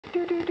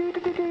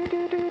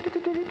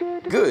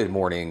Good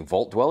morning,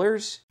 Vault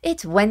Dwellers.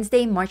 It's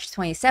Wednesday, March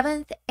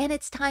 27th, and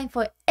it's time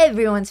for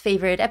everyone's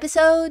favorite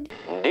episode.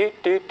 Hey,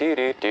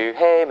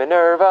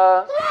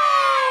 Minerva.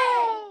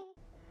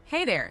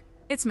 Hey there,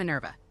 it's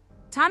Minerva.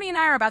 Tommy and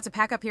I are about to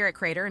pack up here at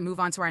Crater and move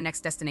on to our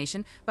next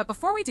destination, but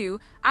before we do,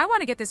 I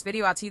want to get this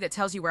video out to you that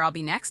tells you where I'll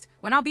be next,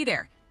 when I'll be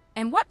there,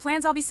 and what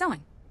plans I'll be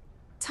selling.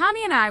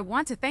 Tommy and I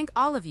want to thank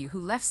all of you who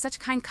left such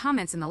kind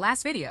comments in the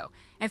last video,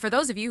 and for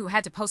those of you who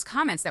had to post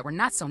comments that were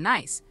not so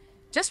nice,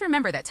 just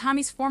remember that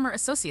Tommy's former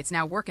associates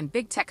now work in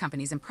big tech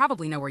companies and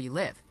probably know where you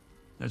live.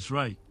 That's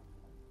right.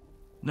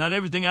 Not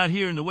everything out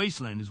here in the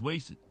wasteland is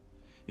wasted.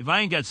 If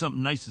I ain't got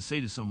something nice to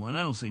say to someone,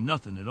 I don't say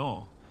nothing at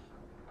all.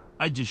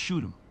 I just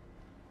shoot them.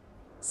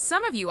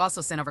 Some of you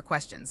also sent over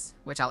questions,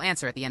 which I'll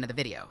answer at the end of the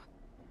video.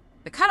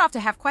 The cutoff to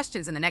have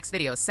questions in the next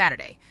video is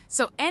Saturday,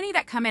 so any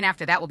that come in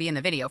after that will be in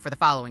the video for the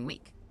following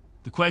week.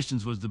 The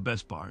questions was the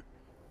best part.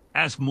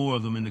 Ask more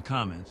of them in the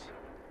comments.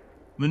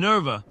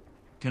 Minerva,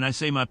 can I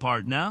say my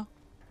part now?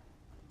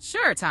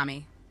 Sure,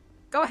 Tommy.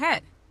 Go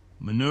ahead.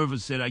 Minerva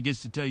said I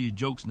gets to tell you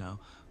jokes now.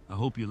 I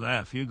hope you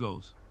laugh. Here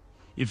goes.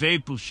 If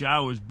April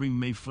showers bring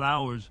May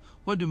flowers,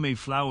 what do May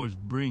flowers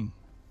bring?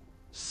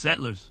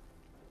 Settlers.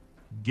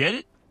 Get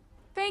it?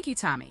 Thank you,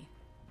 Tommy.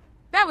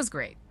 That was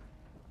great.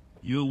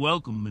 You're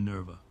welcome,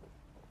 Minerva.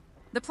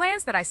 The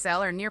plans that I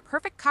sell are near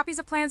perfect copies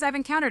of plans I've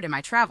encountered in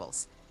my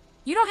travels.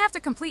 You don't have to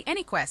complete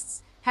any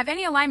quests, have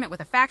any alignment with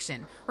a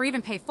faction, or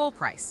even pay full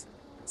price.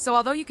 So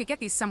although you could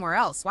get these somewhere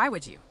else, why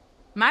would you?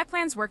 My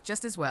plans work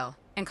just as well,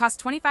 and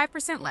cost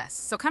 25% less,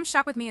 so come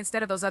shop with me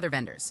instead of those other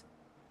vendors.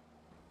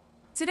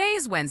 Today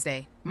is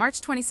Wednesday, March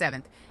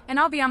 27th, and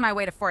I'll be on my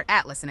way to Fort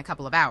Atlas in a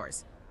couple of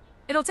hours.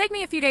 It'll take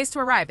me a few days to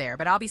arrive there,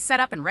 but I'll be set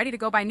up and ready to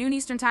go by noon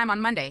Eastern Time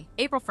on Monday,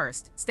 April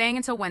 1st, staying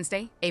until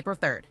Wednesday, April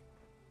 3rd.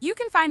 You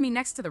can find me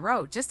next to the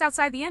road, just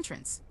outside the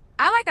entrance.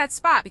 I like that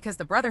spot because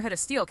the Brotherhood of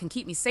Steel can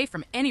keep me safe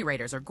from any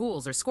raiders or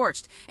ghouls or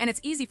scorched, and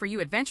it's easy for you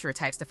adventurer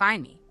types to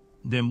find me.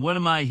 Then what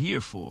am I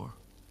here for?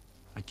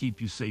 I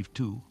keep you safe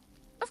too.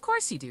 Of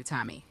course you do,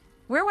 Tommy.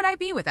 Where would I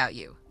be without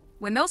you?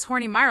 When those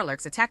horny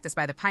Mirelurks attacked us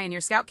by the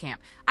Pioneer Scout Camp,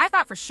 I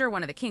thought for sure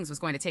one of the kings was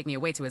going to take me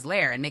away to his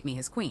lair and make me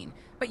his queen,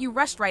 but you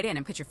rushed right in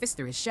and put your fist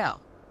through his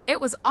shell. It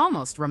was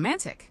almost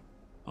romantic.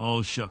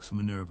 Oh, shucks,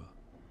 Minerva.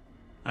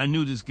 I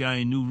knew this guy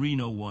in New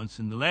Reno once,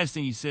 and the last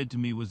thing he said to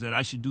me was that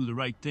I should do the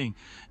right thing.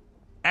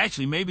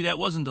 Actually, maybe that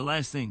wasn't the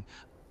last thing.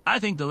 I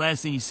think the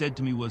last thing he said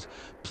to me was,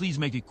 please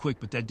make it quick,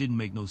 but that didn't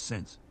make no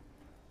sense.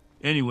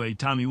 Anyway,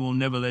 Tommy won't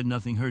never let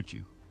nothing hurt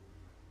you.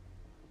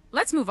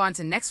 Let's move on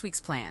to next week's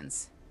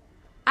plans.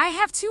 I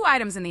have 2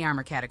 items in the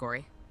armor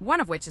category,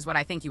 one of which is what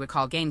I think you would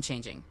call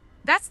game-changing.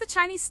 That's the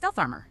Chinese stealth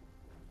armor.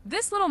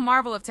 This little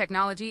marvel of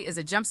technology is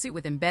a jumpsuit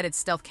with embedded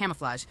stealth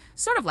camouflage,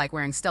 sort of like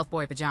wearing stealth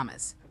boy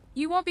pajamas.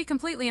 You won't be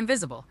completely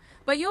invisible,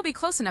 but you'll be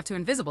close enough to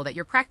invisible that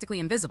you're practically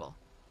invisible.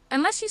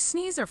 Unless you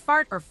sneeze or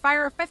fart or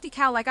fire a 50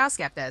 cal like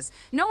Oscap does,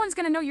 no one's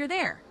gonna know you're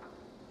there.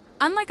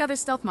 Unlike other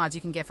stealth mods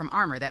you can get from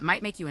armor that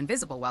might make you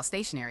invisible while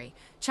stationary,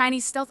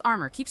 Chinese stealth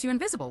armor keeps you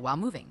invisible while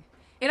moving.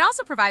 It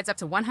also provides up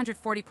to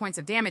 140 points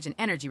of damage and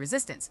energy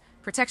resistance,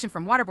 protection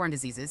from waterborne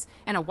diseases,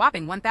 and a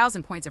whopping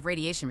 1,000 points of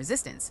radiation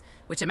resistance,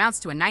 which amounts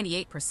to a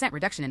 98%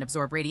 reduction in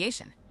absorbed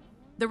radiation.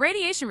 The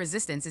radiation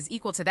resistance is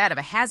equal to that of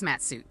a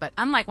hazmat suit, but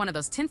unlike one of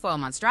those tinfoil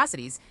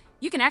monstrosities,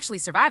 you can actually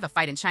survive a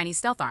fight in Chinese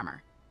stealth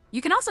armor.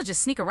 You can also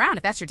just sneak around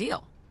if that's your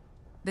deal.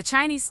 The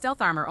Chinese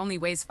stealth armor only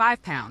weighs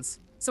 5 pounds,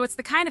 so it's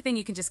the kind of thing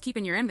you can just keep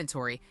in your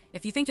inventory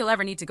if you think you'll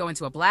ever need to go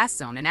into a blast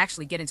zone and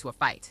actually get into a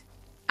fight.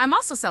 I'm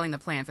also selling the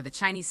plan for the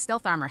Chinese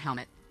stealth armor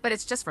helmet, but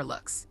it's just for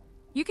looks.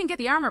 You can get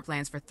the armor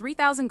plans for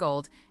 3,000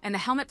 gold and the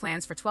helmet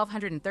plans for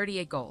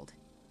 1,238 gold.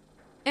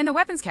 In the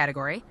weapons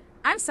category,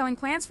 I'm selling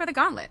plans for the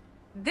gauntlet.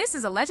 This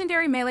is a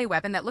legendary melee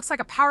weapon that looks like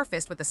a power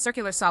fist with a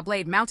circular saw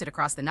blade mounted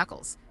across the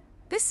knuckles.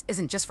 This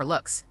isn't just for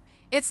looks.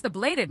 It's the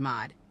bladed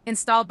mod,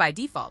 installed by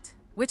default,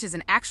 which is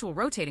an actual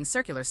rotating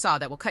circular saw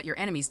that will cut your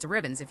enemies to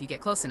ribbons if you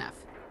get close enough.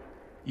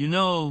 You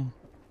know,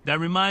 that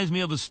reminds me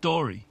of a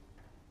story.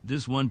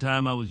 This one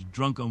time I was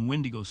drunk on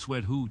Wendigo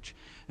Sweat Hooch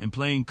and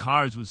playing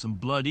cards with some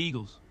blood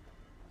eagles.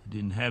 I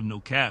didn't have no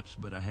caps,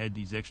 but I had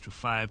these extra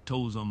 5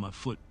 toes on my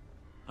foot.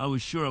 I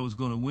was sure I was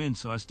going to win,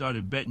 so I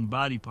started betting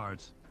body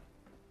parts.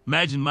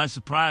 Imagine my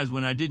surprise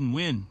when I didn't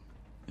win.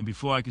 And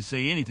before I could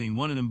say anything,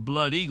 one of them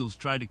blood eagles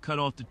tried to cut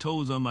off the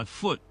toes on my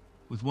foot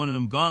with one of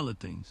them gauntlet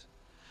things.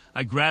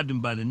 I grabbed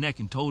him by the neck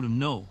and told him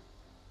no.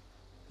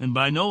 And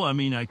by no, I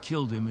mean I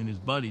killed him and his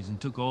buddies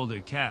and took all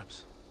their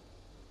caps.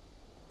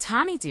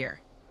 Tommy dear,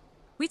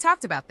 we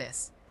talked about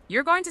this.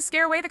 You're going to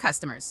scare away the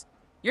customers.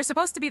 You're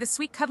supposed to be the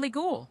sweet cuddly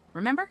ghoul,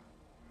 remember?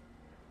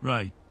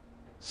 Right.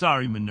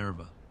 Sorry,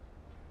 Minerva.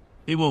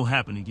 It won't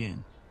happen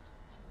again.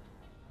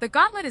 The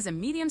gauntlet is a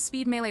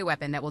medium-speed melee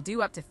weapon that will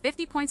do up to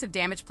 50 points of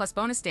damage plus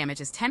bonus damage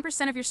as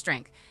 10% of your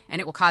strength, and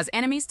it will cause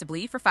enemies to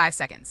bleed for 5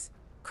 seconds.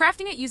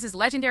 Crafting it uses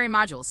legendary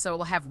modules, so it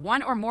will have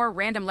 1 or more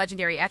random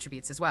legendary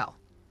attributes as well.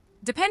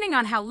 Depending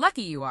on how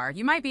lucky you are,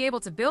 you might be able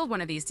to build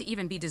one of these to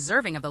even be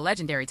deserving of the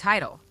legendary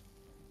title.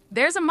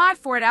 There's a mod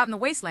for it out in the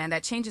wasteland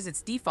that changes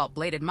its default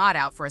bladed mod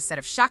out for a set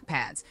of shock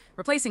pads,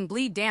 replacing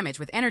bleed damage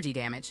with energy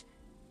damage.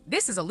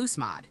 This is a loose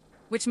mod,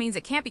 which means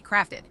it can't be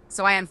crafted,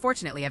 so I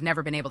unfortunately have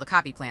never been able to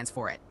copy plans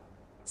for it.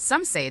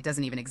 Some say it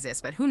doesn't even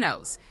exist, but who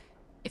knows?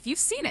 If you've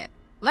seen it,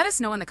 let us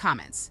know in the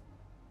comments.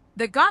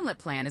 The Gauntlet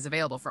plan is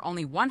available for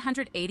only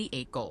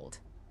 188 gold.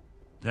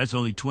 That's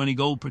only 20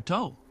 gold per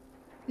toe.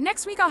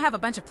 Next week I'll have a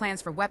bunch of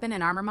plans for weapon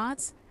and armor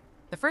mods.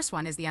 The first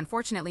one is the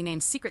unfortunately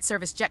named Secret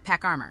Service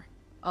Jetpack Armor.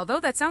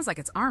 Although that sounds like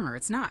it's armor,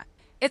 it's not.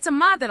 It's a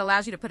mod that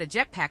allows you to put a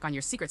jetpack on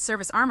your Secret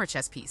Service armor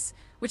chest piece,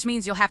 which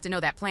means you'll have to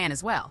know that plan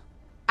as well.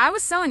 I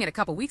was selling it a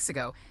couple weeks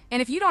ago,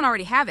 and if you don't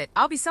already have it,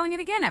 I'll be selling it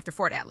again after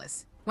Fort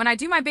Atlas, when I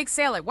do my big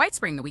sale at White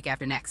Spring the week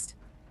after next.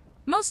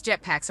 Most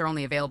jetpacks are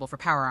only available for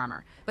power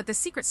armor, but the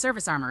Secret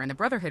Service armor and the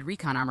Brotherhood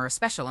Recon armor are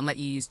special and let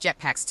you use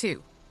jetpacks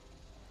too.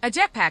 A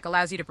jetpack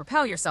allows you to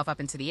propel yourself up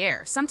into the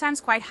air,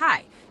 sometimes quite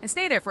high, and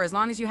stay there for as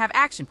long as you have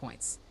action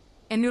points.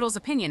 In Noodle's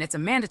opinion, it's a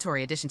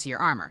mandatory addition to your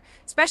armor,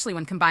 especially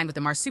when combined with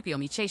the marsupial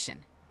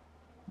mutation.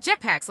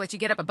 Jetpacks let you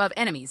get up above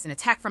enemies and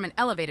attack from an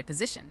elevated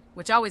position,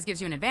 which always gives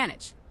you an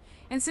advantage.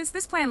 And since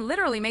this plan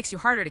literally makes you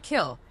harder to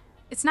kill,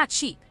 it's not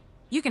cheap.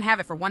 You can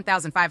have it for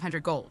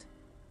 1,500 gold.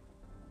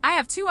 I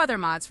have two other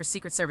mods for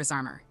Secret Service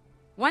armor.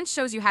 One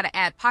shows you how to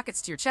add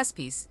pockets to your chest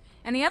piece,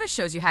 and the other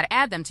shows you how to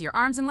add them to your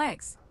arms and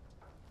legs.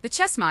 The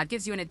chest mod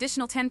gives you an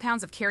additional 10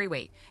 pounds of carry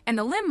weight, and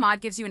the limb mod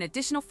gives you an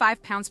additional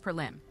 5 pounds per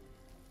limb.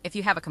 If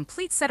you have a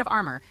complete set of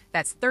armor,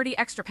 that's 30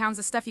 extra pounds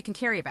of stuff you can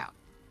carry about.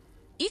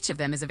 Each of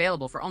them is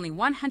available for only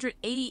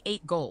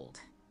 188 gold.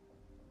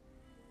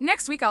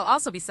 Next week I'll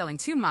also be selling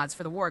two mods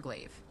for the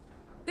Warglaive.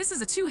 This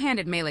is a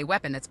two-handed melee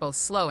weapon that's both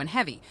slow and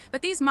heavy,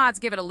 but these mods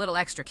give it a little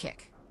extra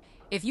kick.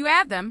 If you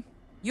add them,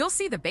 you'll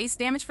see the base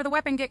damage for the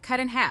weapon get cut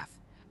in half,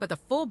 but the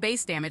full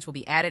base damage will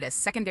be added as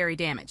secondary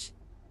damage.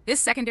 This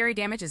secondary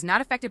damage is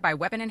not affected by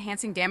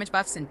weapon-enhancing damage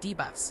buffs and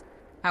debuffs.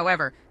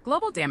 However,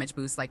 global damage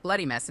boosts like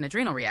Bloody Mess and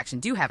Adrenal Reaction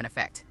do have an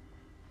effect.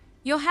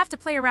 You'll have to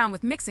play around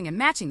with mixing and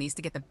matching these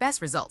to get the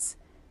best results.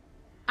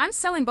 I'm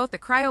selling both the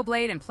Cryo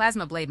Blade and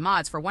Plasma Blade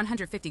mods for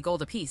 150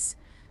 gold apiece.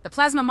 The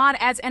Plasma mod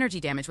adds energy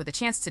damage with a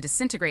chance to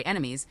disintegrate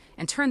enemies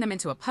and turn them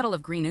into a puddle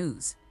of green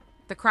ooze.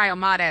 The Cryo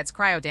mod adds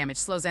cryo damage,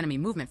 slows enemy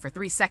movement for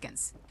 3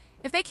 seconds.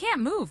 If they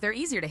can't move, they're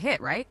easier to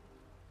hit, right?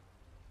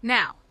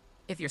 Now,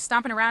 if you're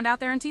stomping around out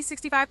there in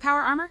T65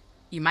 power armor,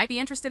 you might be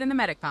interested in the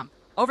Medic Pump,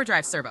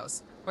 Overdrive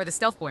Servos, or the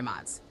Stealth Boy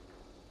mods.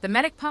 The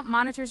Medic Pump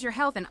monitors your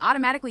health and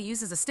automatically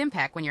uses a stim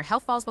pack when your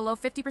health falls below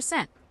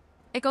 50%.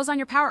 It goes on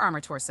your power armor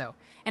torso,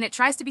 and it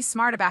tries to be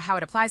smart about how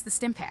it applies the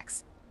stim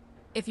packs.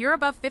 If you're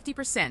above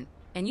 50%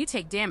 and you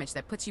take damage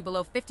that puts you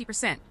below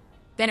 50%,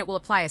 then it will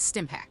apply a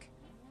stim pack.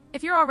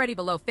 If you're already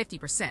below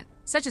 50%,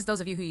 such as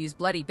those of you who use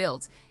bloody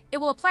builds, it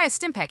will apply a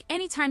stim pack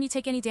anytime you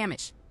take any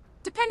damage.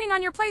 Depending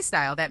on your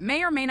playstyle, that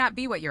may or may not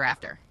be what you're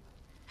after.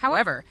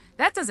 However,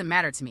 that doesn't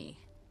matter to me,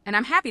 and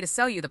I'm happy to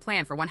sell you the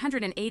plan for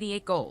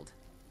 188 gold.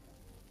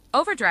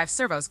 Overdrive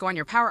servos go on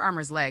your power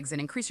armor's legs and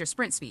increase your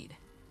sprint speed.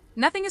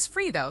 Nothing is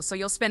free though, so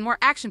you'll spend more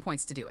action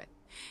points to do it.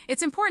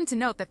 It's important to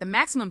note that the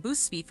maximum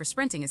boost speed for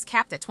sprinting is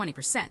capped at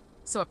 20%,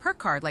 so a perk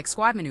card like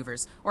Squad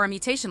Maneuvers or a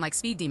mutation like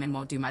Speed Demon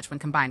won't do much when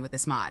combined with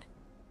this mod.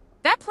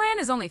 That plan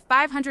is only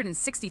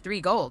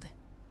 563 gold,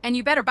 and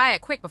you better buy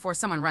it quick before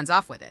someone runs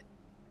off with it.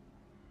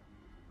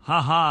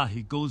 Haha,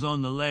 he goes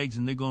on the legs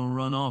and they're gonna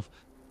run off.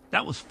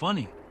 That was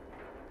funny.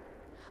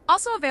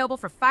 Also available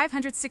for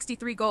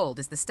 563 gold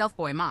is the Stealth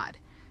Boy mod.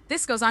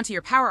 This goes onto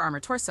your power armor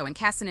torso and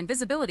casts an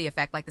invisibility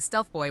effect like the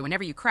Stealth Boy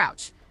whenever you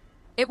crouch.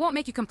 It won't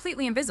make you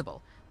completely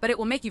invisible, but it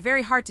will make you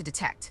very hard to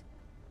detect.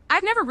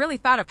 I've never really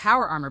thought of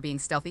power armor being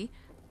stealthy,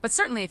 but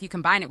certainly if you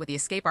combine it with the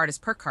Escape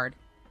Artist perk card,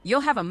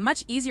 you'll have a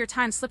much easier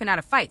time slipping out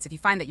of fights if you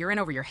find that you're in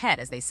over your head,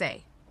 as they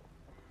say.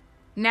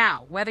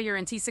 Now, whether you're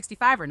in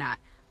T65 or not,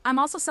 I'm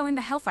also selling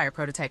the Hellfire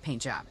prototype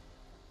paint job.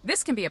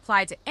 This can be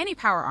applied to any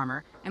power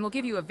armor and will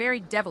give you a very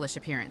devilish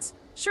appearance,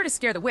 sure to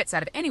scare the wits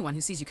out of anyone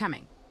who sees you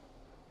coming.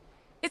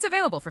 It's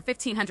available for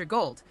 1,500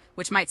 gold,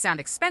 which might sound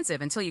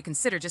expensive until you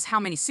consider just how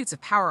many suits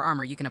of power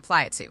armor you can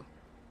apply it to.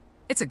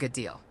 It's a good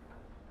deal.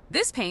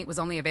 This paint was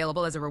only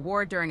available as a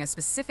reward during a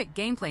specific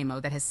gameplay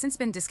mode that has since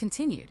been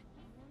discontinued.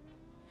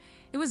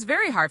 It was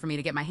very hard for me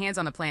to get my hands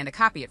on the plan to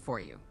copy it for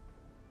you.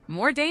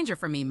 More danger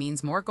from me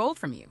means more gold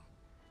from you.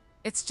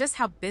 It's just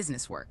how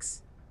business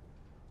works.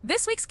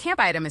 This week's camp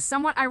item is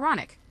somewhat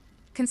ironic,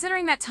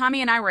 considering that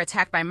Tommy and I were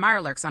attacked by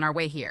Mirelurks on our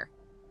way here.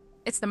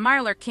 It's the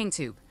Mirelurk King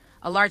Tube,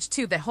 a large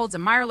tube that holds a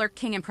Mirelurk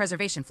King and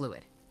preservation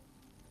fluid.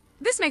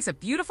 This makes a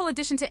beautiful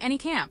addition to any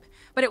camp,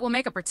 but it will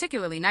make a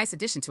particularly nice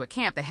addition to a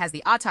camp that has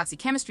the Autopsy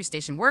Chemistry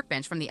Station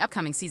workbench from the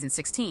upcoming Season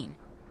 16.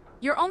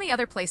 Your only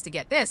other place to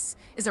get this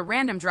is a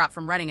random drop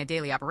from running a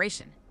daily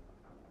operation.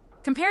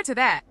 Compared to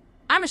that,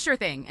 I'm a sure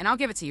thing, and I'll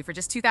give it to you for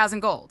just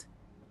 2,000 gold.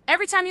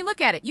 Every time you look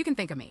at it, you can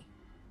think of me.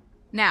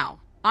 Now,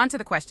 on to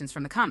the questions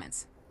from the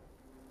comments.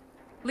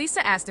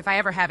 Lisa asked if I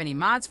ever have any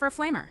mods for a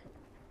flamer.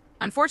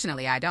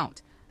 Unfortunately, I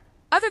don't.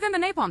 Other than the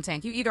napalm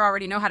tank, you either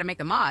already know how to make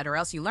the mod or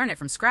else you learn it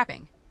from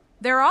scrapping.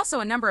 There are also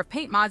a number of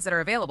paint mods that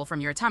are available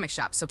from your atomic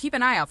shop, so keep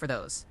an eye out for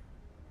those.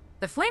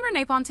 The flamer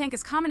napalm tank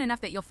is common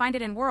enough that you'll find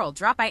it in World,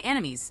 dropped by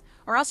enemies,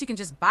 or else you can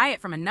just buy it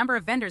from a number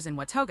of vendors in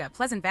Watoga,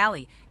 Pleasant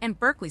Valley, and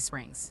Berkeley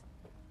Springs.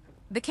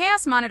 The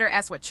Chaos Monitor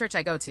asks what church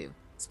I go to,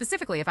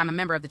 specifically if I'm a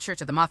member of the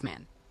Church of the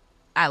Mothman.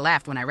 I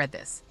laughed when I read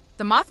this.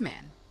 The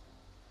Mothman?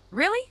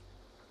 Really?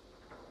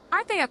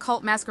 Aren't they a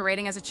cult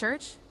masquerading as a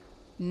church?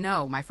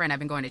 No, my friend, I've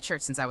been going to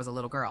church since I was a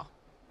little girl.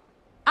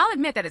 I'll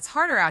admit that it's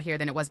harder out here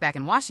than it was back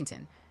in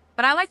Washington,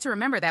 but I like to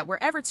remember that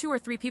wherever 2 or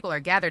 3 people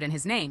are gathered in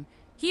his name,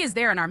 he is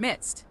there in our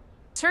midst.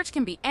 Church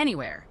can be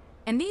anywhere,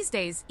 and these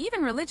days,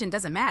 even religion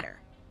doesn't matter.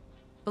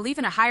 Belief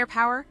in a higher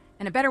power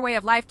and a better way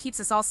of life keeps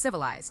us all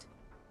civilized.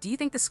 Do you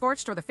think the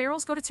Scorched or the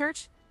Ferals go to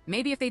church?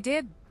 Maybe if they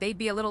did, they'd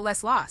be a little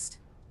less lost.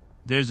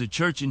 There's a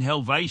church in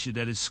Helvetia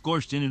that is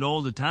scorched in it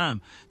all the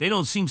time. They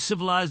don't seem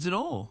civilized at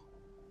all.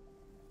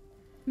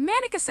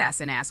 Manic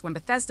Assassin asks when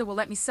Bethesda will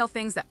let me sell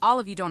things that all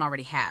of you don't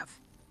already have.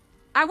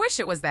 I wish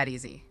it was that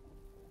easy.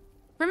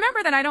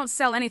 Remember that I don't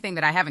sell anything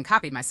that I haven't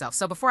copied myself,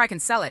 so before I can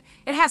sell it,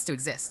 it has to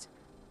exist.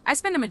 I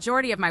spend a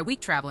majority of my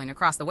week traveling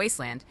across the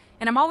wasteland,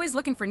 and I'm always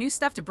looking for new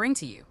stuff to bring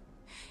to you.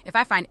 If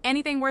I find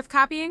anything worth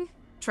copying,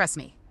 trust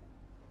me,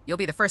 you'll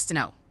be the first to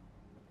know.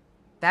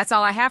 That's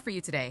all I have for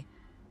you today.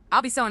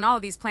 I'll be selling all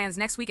of these plans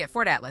next week at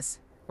Fort Atlas,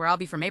 where I'll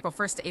be from April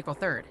 1st to April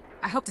 3rd.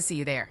 I hope to see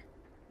you there.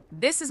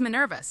 This is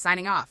Minerva,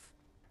 signing off.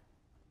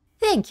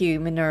 Thank you,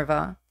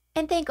 Minerva.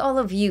 And thank all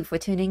of you for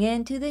tuning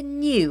in to the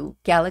new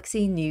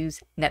Galaxy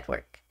News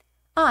Network.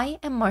 I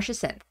am Marcia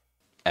Synth.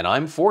 And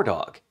I'm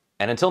 4Dog.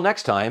 And until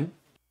next time,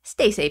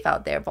 Stay safe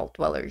out there, Vault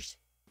Dwellers.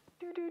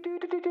 do